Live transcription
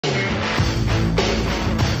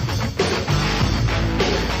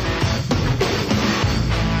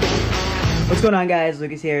What's going on, guys?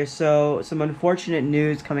 Lucas here. So, some unfortunate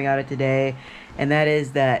news coming out of today, and that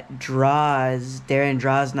is that Droz, Darren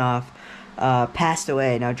Droznov, passed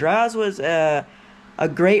away. Now, Droz was a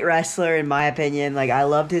great wrestler, in my opinion. Like, I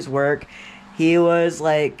loved his work. He was,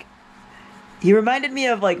 like, he reminded me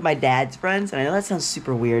of, like, my dad's friends, and I know that sounds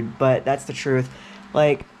super weird, but that's the truth.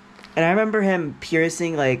 Like, and I remember him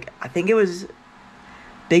piercing, like, I think it was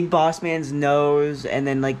Big Boss Man's nose, and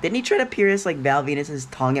then, like, didn't he try to pierce, like, Val Venus's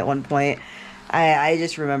tongue at one point? I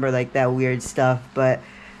just remember, like, that weird stuff, but,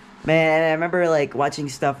 man, I remember, like, watching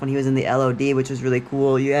stuff when he was in the LOD, which was really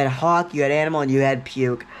cool. You had Hawk, you had Animal, and you had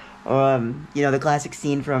Puke. You know, the classic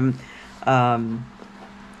scene from Beyond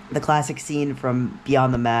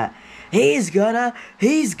the Mat. He's gonna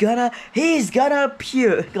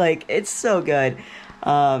puke. Like, it's so good.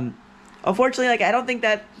 Unfortunately, like, I don't think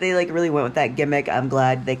that they, like, really went with that gimmick. I'm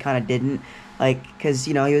glad they kind of didn't. Like, because,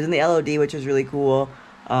 you know, he was in the LOD, which was really cool.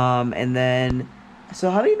 And then, so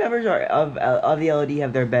how many members of the LOD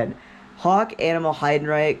have there been? Hawk, Animal,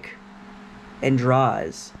 Heidenreich, and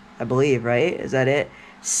Droz, I believe, right? Is that it?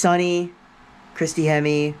 Sonny, Christy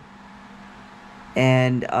Hemme,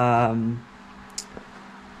 and,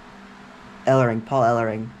 Ellering, Paul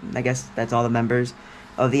Ellering. I guess that's all the members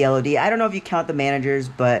of the LOD. I don't know if you count the managers,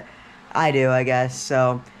 but I do, I guess.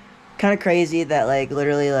 So, kind of crazy that, like,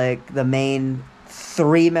 literally, like, the main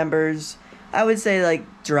 3 members, I would say, like,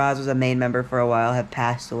 Droz was a main member for a while, have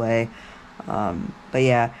passed away. But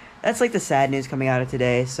yeah, that's, like, the sad news coming out of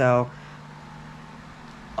today. So,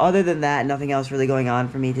 other than that, nothing else really going on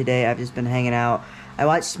for me today. I've just been hanging out. I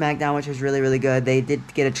watched SmackDown, which was really, really good. They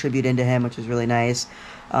did get a tribute into him, which was really nice.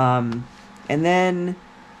 And then,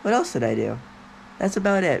 what else did I do? That's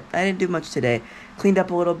about it. I didn't do much today. Cleaned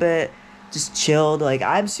up a little bit, just chilled. Like,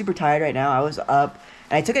 I'm super tired right now. I was up,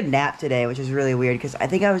 and I took a nap today, which is really weird, because I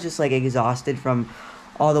think I was just, like, exhausted from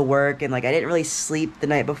all the work, and, like, I didn't really sleep the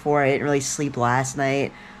night before. I didn't really sleep last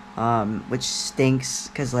night, which stinks,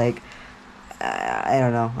 because, like, I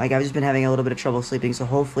don't know. Like, I've just been having a little bit of trouble sleeping, so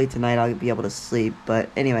hopefully tonight I'll be able to sleep. But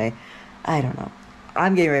anyway, I don't know.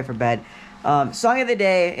 I'm getting ready for bed. Song of the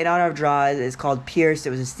day in honor of Droz is called Pierced.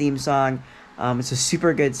 It was his theme song. It's a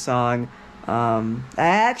super good song. I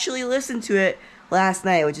actually listened to it last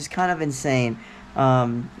night, which is kind of insane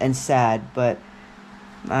and sad, but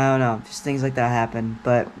I don't know. Just things like that happen.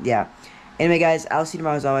 But yeah. Anyway, guys, I'll see you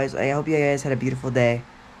tomorrow as always. I hope you guys had a beautiful day.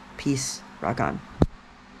 Peace. Rock on.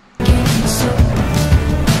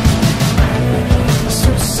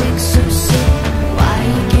 So sick, so